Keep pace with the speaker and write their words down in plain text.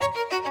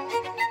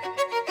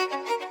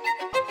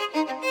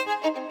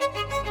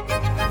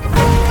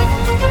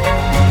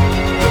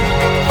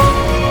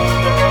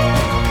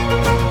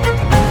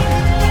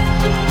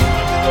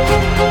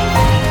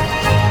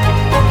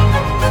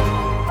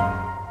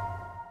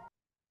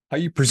How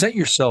you present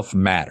yourself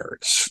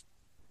matters.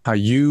 How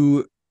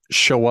you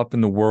show up in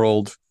the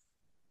world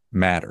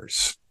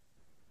matters.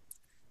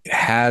 It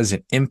has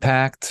an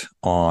impact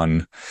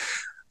on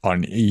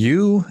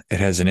you. It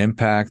has an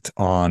impact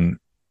on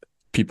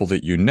people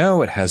that you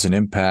know. It has an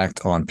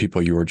impact on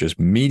people you are just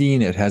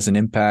meeting. It has an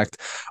impact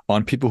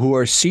on people who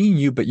are seeing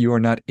you, but you are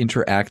not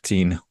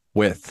interacting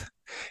with.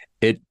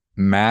 It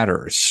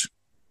matters.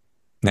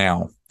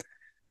 Now,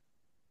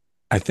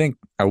 I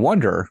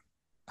wonder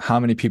how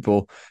many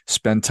people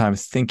spend time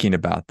thinking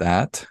about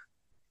that.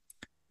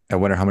 I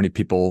wonder how many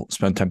people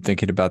spend time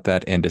thinking about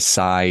that and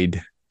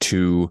decide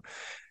to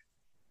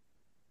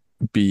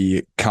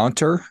be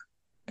counter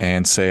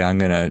and say, I'm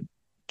going to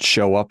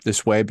show up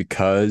this way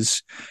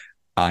because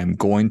I'm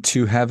going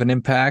to have an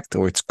impact,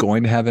 or it's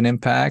going to have an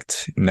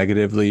impact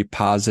negatively,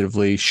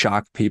 positively,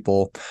 shock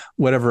people,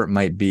 whatever it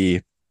might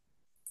be.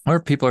 Or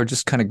people are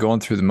just kind of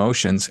going through the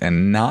motions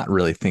and not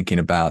really thinking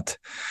about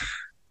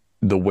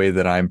the way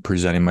that I'm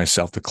presenting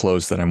myself, the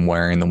clothes that I'm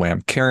wearing, the way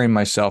I'm carrying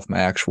myself, my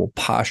actual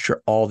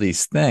posture, all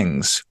these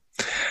things.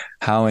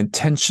 How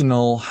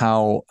intentional,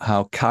 how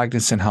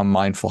cognizant, how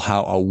mindful,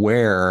 how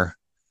aware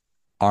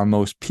are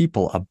most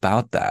people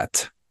about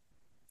that?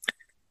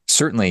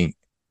 Certainly,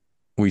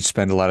 we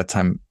spend a lot of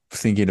time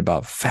thinking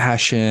about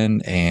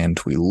fashion, and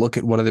we look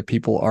at what other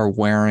people are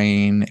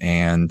wearing,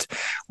 and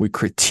we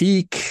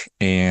critique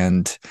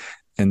and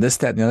this,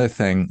 that, and the other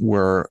thing.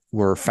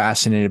 We're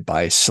fascinated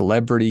by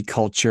celebrity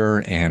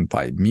culture and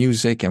by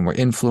music, and we're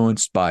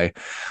influenced by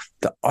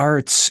the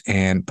arts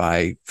and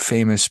by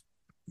famous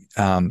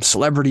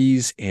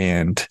celebrities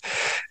and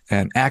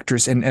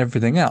actors and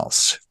everything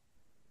else.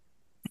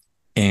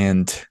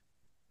 And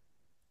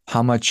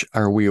how much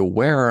are we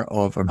aware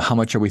of, and how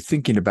much are we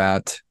thinking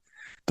about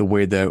the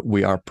way that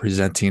we are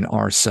presenting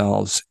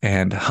ourselves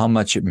and how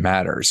much it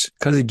matters?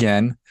 Because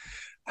again,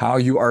 how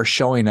you are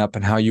showing up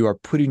and how you are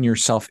putting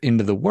yourself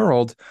into the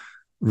world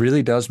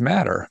really does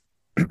matter.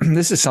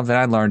 This is something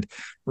I learned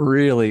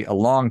really a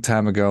long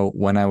time ago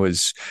when I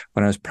was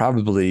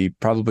probably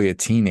a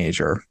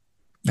teenager,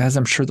 as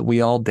I'm sure that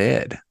we all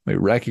did. We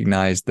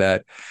recognized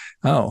that,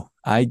 oh,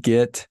 I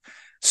get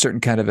certain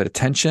kind of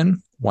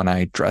attention when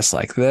I dress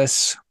like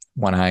this,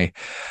 when I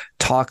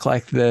talk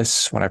like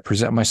this, when I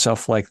present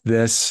myself like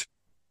this.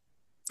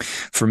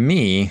 For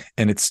me,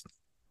 and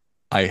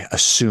I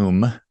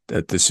assume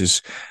that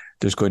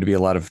there's going to be a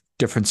lot of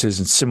differences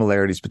and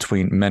similarities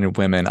between men and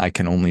women. I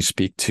can only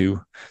speak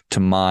to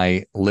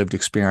my lived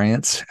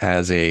experience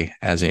as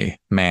a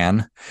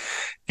man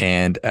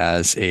and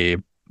as a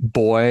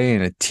boy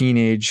and a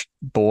teenage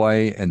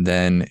boy and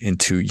then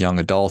into young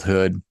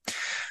adulthood.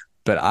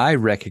 But I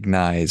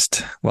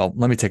recognized, well,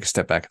 let me take a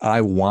step back. I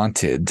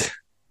wanted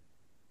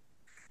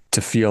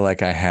to feel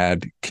like I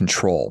had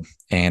control,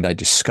 and I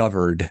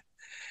discovered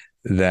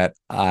that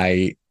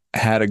I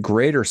had a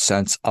greater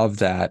sense of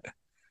that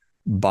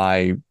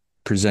by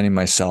presenting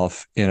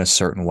myself in a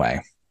certain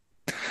way.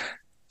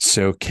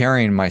 So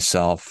carrying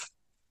myself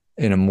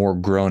in a more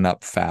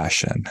grown-up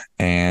fashion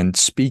and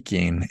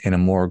speaking in a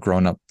more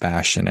grown-up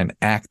fashion and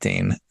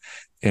acting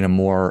in a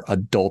more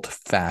adult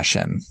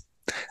fashion,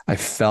 I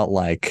felt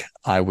like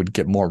I would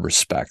get more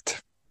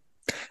respect.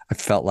 I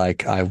felt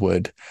like I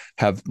would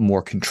have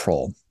more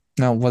control.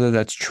 Now, whether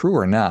that's true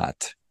or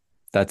not,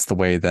 that's the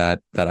way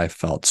that I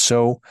felt.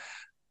 So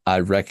I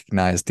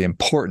recognized the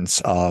importance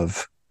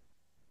of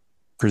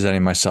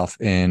presenting myself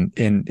in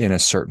a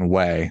certain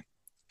way,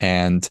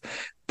 and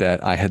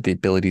that I had the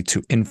ability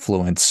to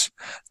influence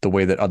the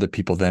way that other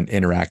people then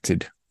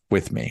interacted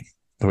with me,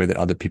 the way that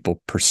other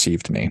people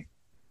perceived me.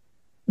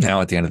 Now,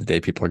 at the end of the day,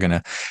 people are going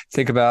to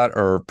think about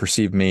or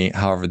perceive me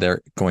however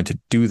they're going to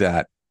do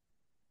that.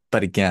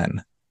 But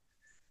again,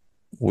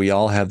 we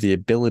all have the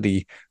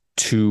ability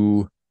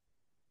to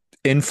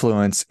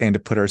influence and to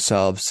put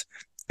ourselves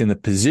in the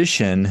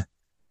position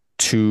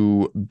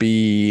to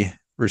be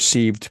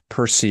received,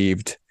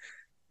 perceived,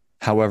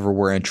 however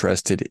we're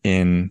interested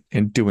in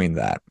doing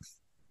that.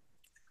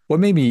 What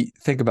made me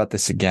think about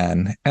this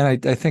again,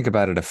 and I think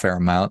about it a fair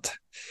amount,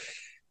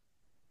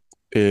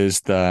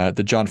 is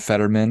the John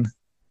Fetterman,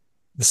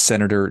 the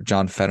Senator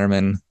John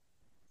Fetterman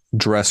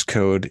dress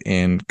code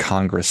in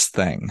Congress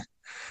thing,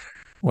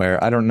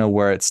 where I don't know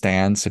where it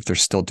stands, if they're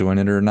still doing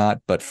it or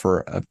not, but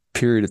for a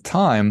period of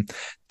time,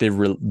 they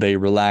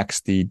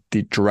relaxed the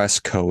dress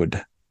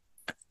code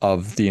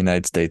of the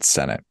United States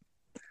Senate.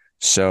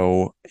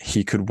 So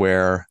he could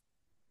wear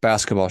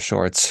basketball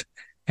shorts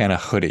and a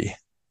hoodie,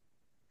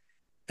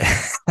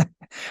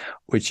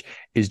 which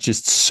is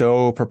just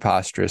so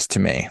preposterous to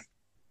me.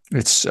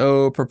 It's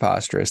so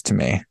preposterous to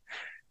me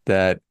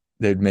that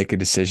they'd make a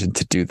decision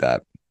to do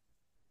that.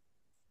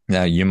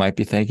 Now, you might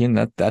be thinking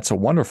that that's a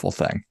wonderful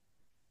thing.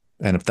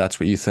 And if that's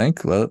what you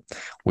think, well,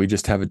 we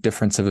just have a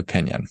difference of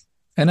opinion.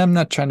 And I'm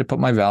not trying to put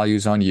my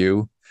values on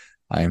you.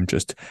 I am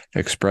just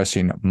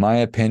expressing my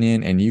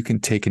opinion, and you can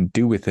take and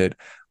do with it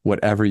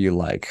whatever you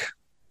like.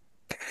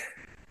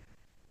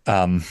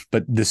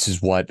 But this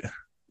is what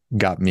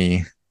got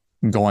me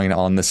going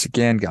on this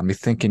again, got me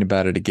thinking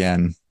about it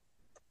again.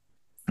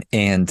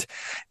 And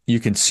you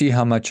can see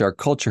how much our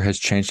culture has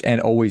changed and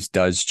always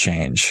does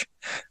change.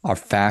 Our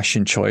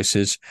fashion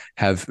choices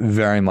have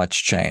very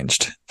much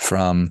changed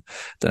from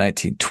the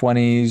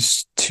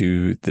 1920s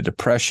to the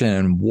Depression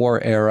and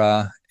War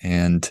era,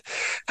 and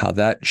how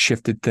that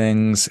shifted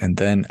things. And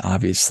then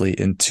obviously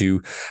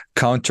into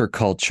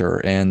counterculture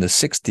and the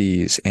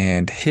 60s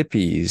and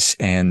hippies.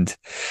 And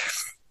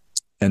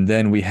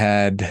then we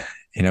had,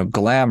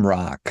 glam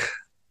rock.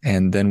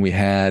 And then we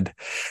had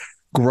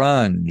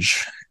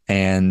grunge.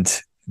 And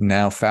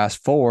now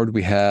fast forward,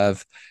 we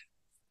have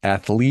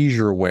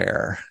athleisure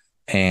wear.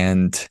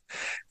 And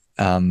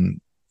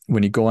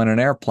when you go on an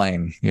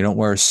airplane, you don't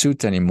wear a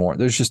suit anymore.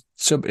 There's just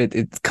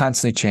it's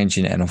constantly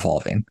changing and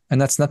evolving.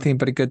 And that's nothing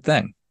but a good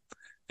thing.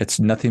 It's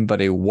nothing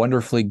but a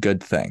wonderfully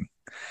good thing.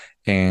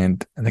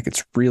 And I think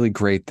it's really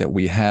great that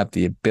we have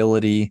the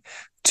ability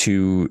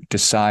to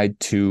decide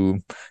to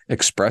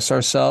express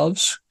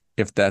ourselves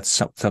if that's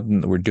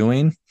something that we're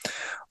doing,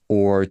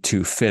 or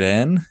to fit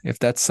in if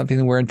that's something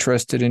that we're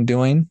interested in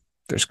doing.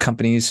 There's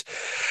companies,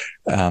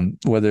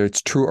 whether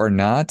it's true or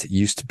not, it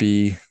used to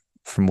be,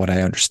 from what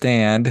I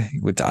understand,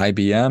 with the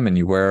IBM, and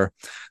you wear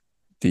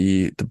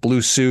the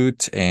blue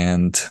suit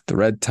and the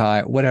red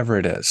tie, whatever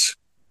it is.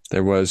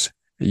 There was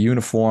a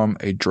uniform,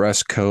 a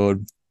dress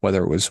code,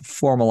 whether it was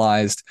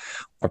formalized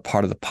or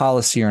part of the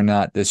policy or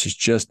not. This is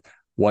just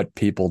what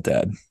people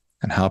did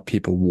and how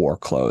people wore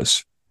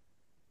clothes.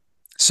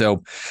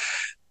 So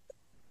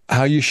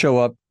how you show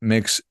up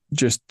makes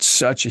just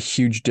such a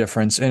huge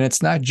difference. And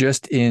it's not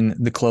just in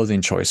the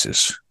clothing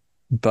choices,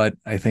 but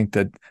I think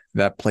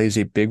that plays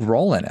a big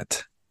role in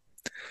it.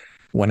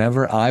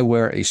 Whenever I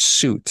wear a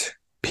suit,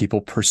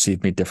 people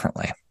perceive me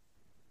differently.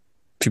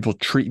 People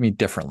treat me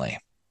differently.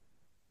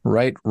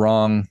 Right,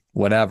 wrong,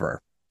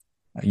 whatever.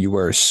 You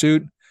wear a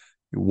suit,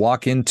 you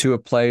walk into a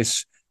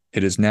place,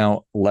 it is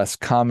now less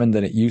common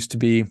than it used to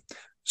be.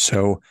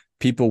 So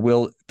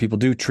people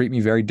do treat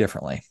me very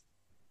differently.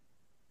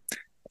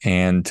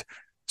 And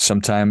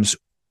sometimes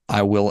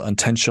I will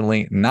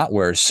intentionally not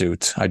wear a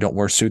suit. I don't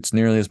wear suits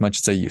nearly as much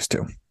as I used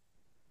to.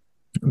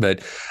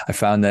 But I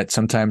found that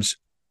sometimes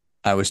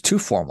I was too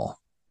formal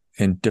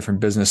in different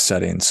business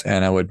settings,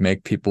 and I would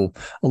make people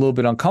a little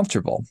bit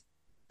uncomfortable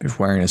if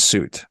wearing a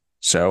suit.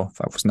 So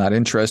if I was not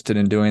interested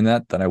in doing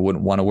that, then I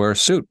wouldn't want to wear a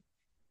suit.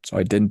 So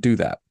I didn't do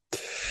that.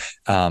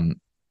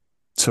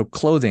 So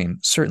clothing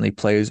certainly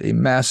plays a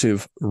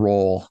massive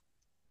role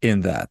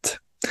in that.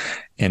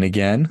 And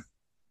again,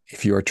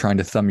 if you are trying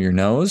to thumb your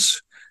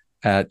nose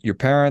at your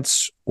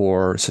parents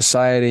or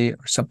society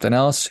or something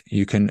else,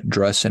 you can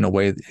dress in a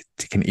way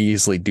that can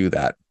easily do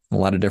that in a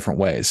lot of different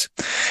ways.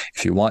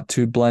 If you want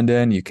to blend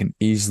in, you can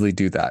easily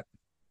do that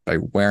by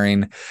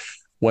wearing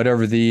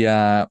whatever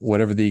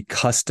the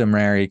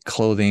customary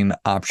clothing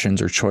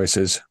options or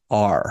choices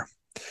are.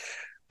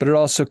 But it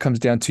also comes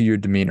down to your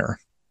demeanor,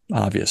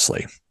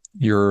 obviously,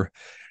 your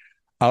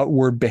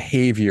outward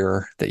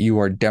behavior that you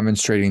are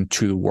demonstrating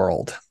to the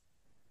world,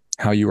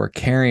 how you are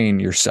carrying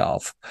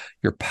yourself,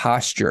 your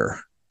posture,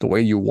 the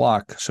way you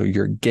walk, so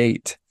your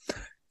gait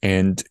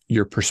and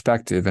your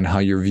perspective and how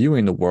you're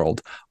viewing the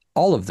world.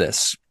 All of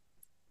this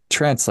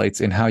translates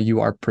in how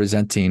you are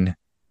presenting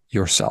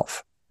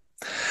yourself,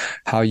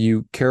 how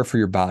you care for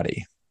your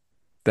body.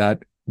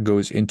 That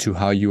goes into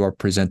how you are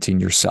presenting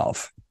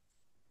yourself.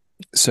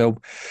 So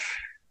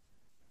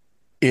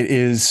it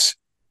is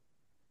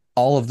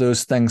all of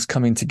those things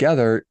coming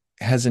together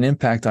has an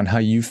impact on how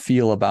you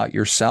feel about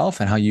yourself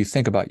and how you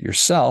think about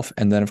yourself.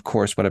 And then, of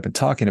course, what I've been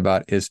talking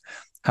about is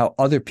how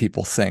other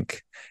people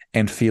think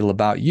and feel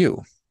about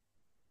you.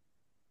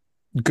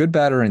 Good,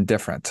 bad, or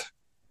indifferent.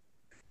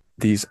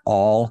 These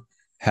all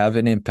have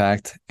an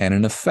impact and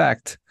an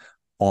effect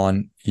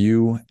on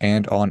you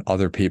and on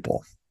other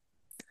people.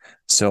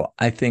 So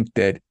I think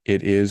that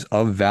it is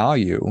of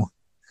value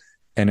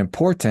and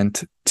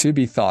important to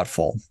be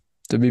thoughtful,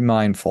 to be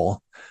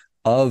mindful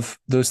of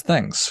those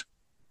things.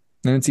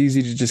 And it's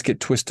easy to just get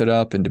twisted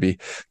up and to be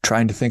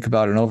trying to think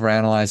about and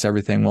overanalyze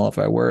everything. Well, if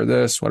I wear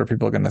this, what are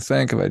people going to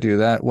think? If I do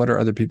that, what are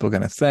other people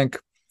going to think?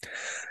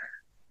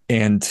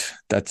 And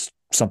that's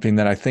something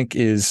that I think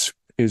is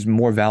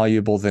more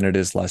valuable than it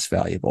is less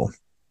valuable.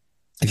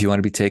 If you want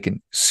to be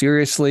taken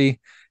seriously,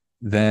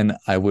 then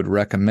I would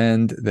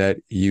recommend that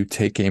you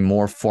take a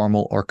more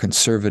formal or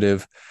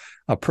conservative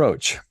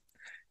approach.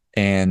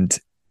 And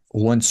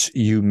once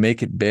you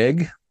make it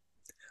big,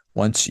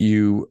 once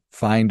you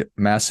find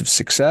massive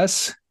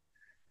success,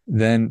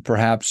 then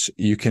perhaps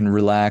you can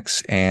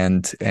relax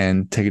and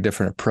take a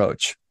different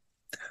approach.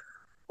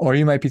 Or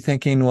you might be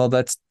thinking, well,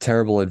 that's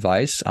terrible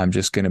advice. I'm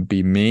just going to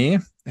be me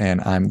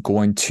and I'm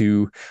going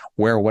to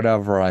wear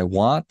whatever I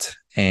want.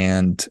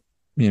 And,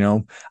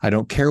 I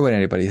don't care what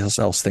anybody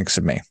else thinks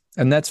of me.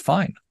 And that's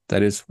fine.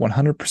 That is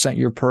 100%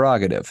 your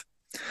prerogative.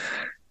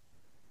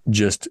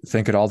 Just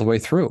think it all the way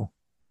through.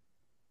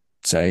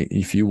 Say,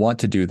 if you want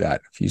to do that,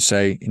 if you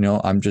say,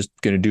 I'm just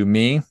going to do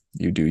me,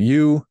 you do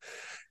you,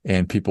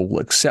 and people will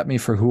accept me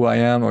for who I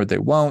am, or they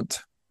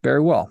won't,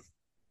 very well.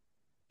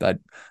 But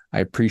I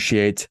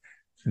appreciate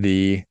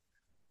the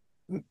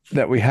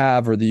that we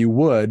have, or that you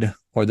would,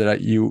 or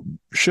that you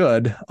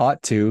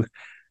ought to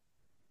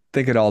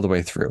think it all the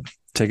way through,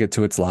 take it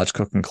to its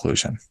logical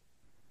conclusion.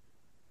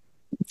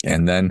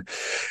 And then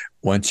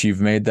once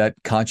you've made that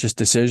conscious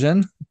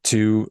decision,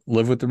 to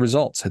live with the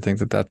results, I think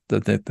that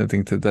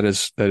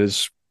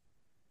is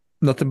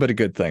nothing but a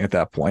good thing at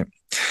that point.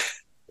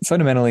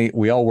 Fundamentally,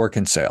 we all work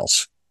in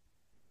sales.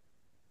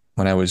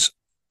 When I was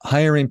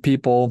hiring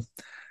people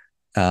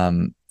at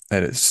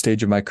a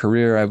stage of my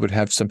career, I would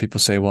have some people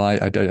say, well,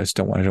 I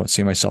don't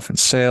see myself in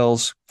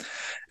sales.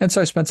 And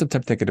so I spent some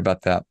time thinking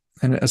about that.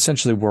 And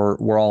essentially,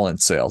 we're all in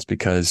sales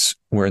because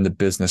we're in the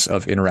business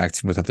of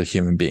interacting with other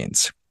human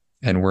beings.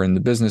 And we're in the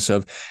business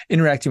of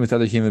interacting with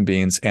other human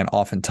beings and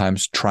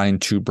oftentimes trying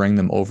to bring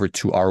them over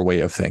to our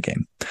way of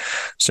thinking.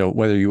 So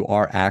whether you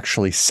are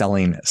actually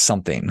selling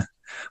something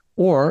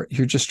or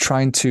you're just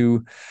trying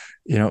to,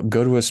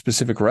 go to a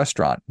specific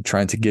restaurant,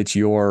 trying to get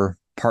your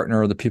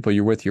partner or the people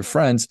you're with, your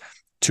friends,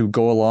 to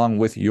go along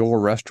with your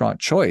restaurant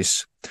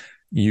choice,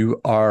 we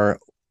are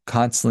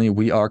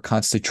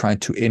constantly trying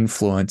to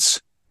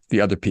influence the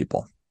other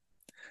people.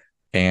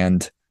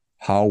 And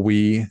how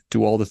we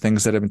do all the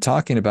things that I've been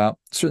talking about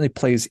certainly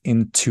plays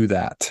into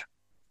that.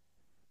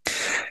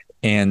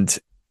 And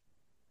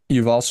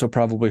you've also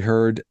probably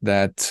heard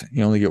that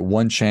you only get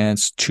one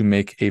chance to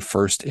make a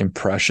first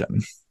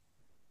impression.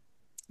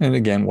 And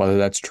again, whether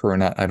that's true or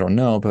not, I don't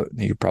know, but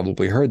you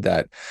probably heard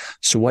that.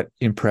 So what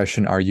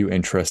impression are you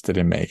interested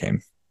in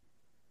making?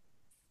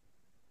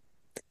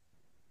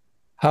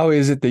 How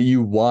is it that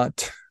you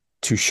want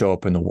to show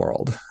up in the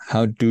world?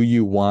 How do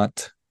you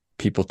want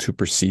people to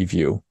perceive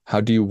you?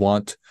 How do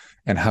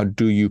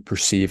you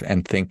perceive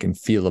and think and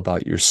feel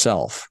about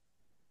yourself?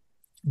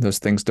 Those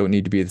things don't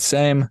need to be the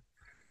same.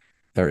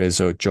 There is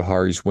a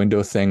Johari's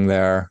window thing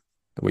there,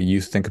 the way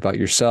you think about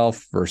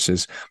yourself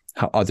versus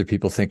how other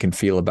people think and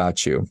feel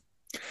about you.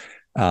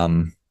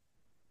 Some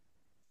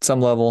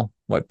level,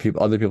 what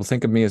other people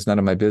think of me is none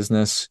of my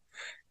business.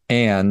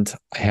 And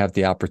I have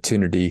the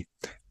opportunity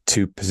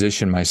to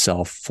position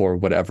myself for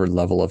whatever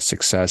level of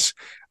success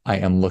I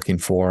am looking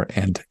for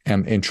and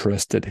am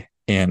interested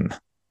in.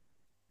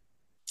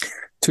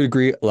 To a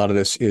degree, a lot of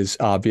this is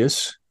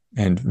obvious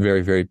and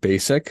very, very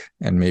basic,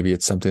 and maybe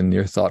it's something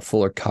you're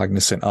thoughtful or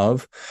cognizant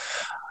of.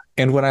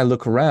 And when I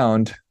look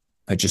around,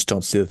 I just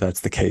don't see that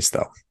that's the case,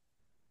 though.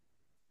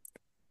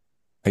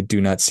 I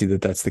do not see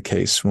that that's the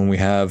case. When we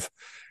have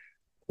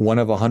one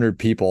of 100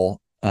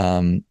 people,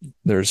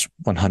 there's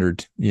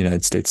 100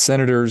 United States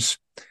senators,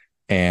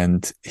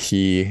 and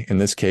he, in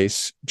this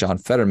case, John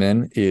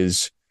Fetterman,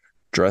 is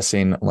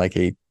dressing like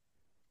I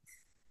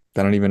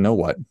don't even know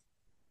what.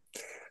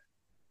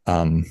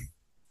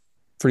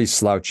 Pretty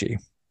slouchy.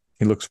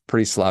 He looks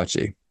pretty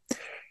slouchy.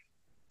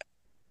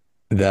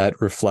 That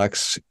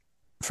reflects,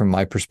 from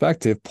my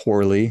perspective,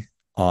 poorly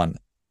on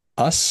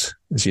us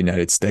as the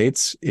United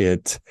States.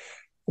 It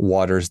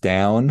waters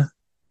down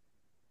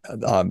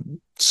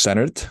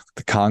Senate,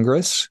 the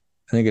Congress.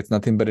 I think it's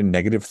nothing but a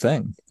negative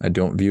thing. I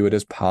don't view it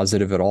as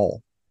positive at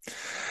all.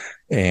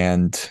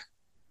 And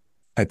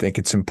I think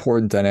it's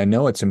important, and I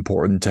know it's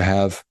important, to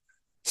have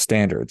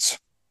standards.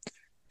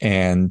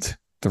 And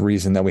the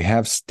reason that we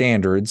have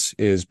standards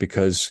is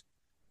because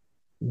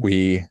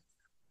we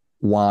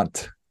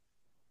want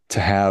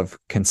to have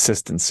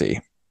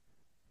consistency.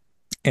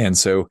 And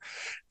so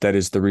that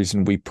is the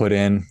reason we put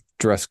in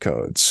dress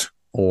codes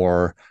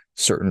or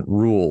certain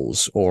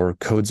rules or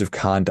codes of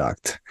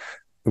conduct,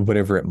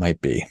 whatever it might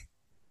be.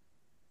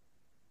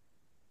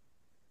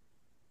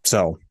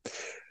 So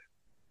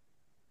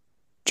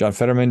John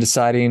Fetterman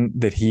deciding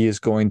that he is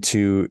going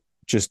to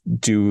just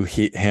do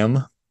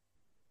him,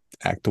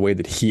 act the way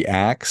that he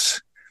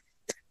acts,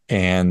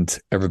 and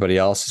everybody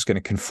else is going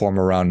to conform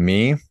around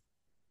me.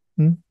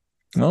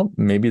 Well,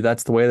 maybe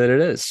that's the way that it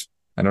is.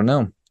 I don't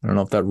know. I don't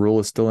know if that rule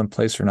is still in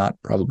place or not.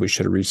 Probably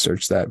should have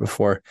researched that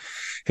before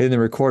hitting the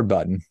record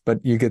button,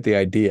 but you get the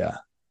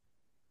idea.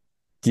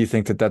 Do you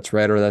think that that's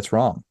right or that's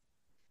wrong?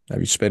 Have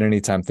you spent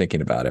any time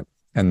thinking about it?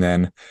 And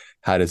then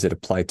how does it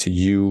apply to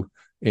you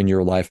in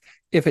your life,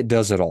 if it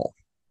does at all?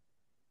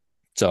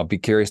 So I'll be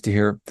curious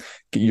to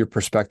get your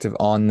perspective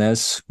on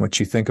this, what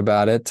you think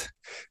about it.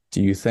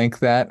 Do you think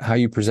that how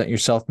you present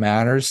yourself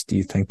matters? Do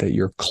you think that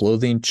your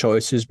clothing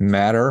choices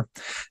matter?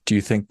 Do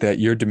you think that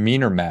your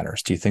demeanor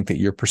matters? Do you think that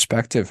your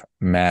perspective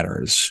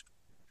matters?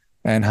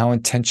 And how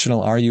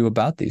intentional are you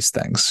about these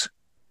things?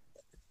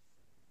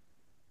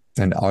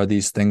 And are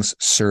these things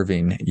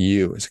serving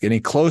you? Is it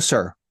getting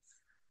closer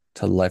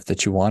to the life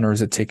that you want, or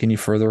is it taking you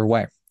further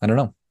away? I don't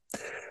know.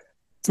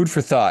 Food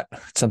for thought.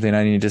 It's something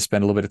I need to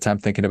spend a little bit of time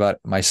thinking about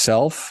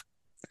myself,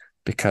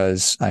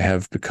 because I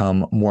have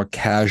become more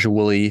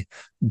casually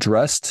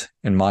dressed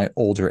in my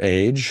older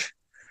age.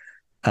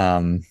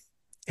 And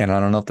I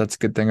don't know if that's a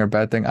good thing or a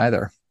bad thing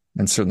either.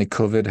 And certainly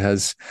COVID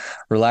has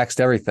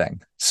relaxed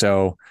everything.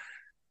 So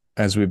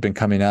as we've been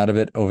coming out of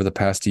it over the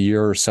past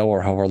year or so,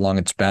 or however long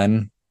it's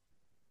been,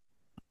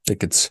 I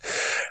think it's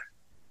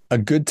a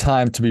good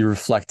time to be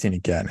reflecting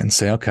again and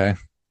say, okay,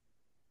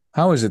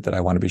 how is it that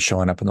I want to be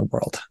showing up in the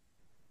world?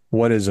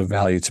 What is of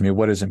value to me?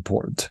 What is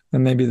important?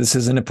 And maybe this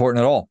isn't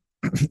important at all.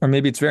 Or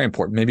maybe it's very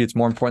important. Maybe it's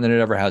more important than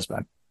it ever has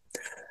been.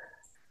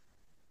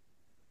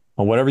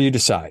 Well, whatever you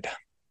decide,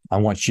 I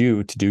want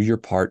you to do your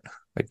part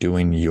by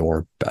doing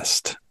your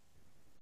best.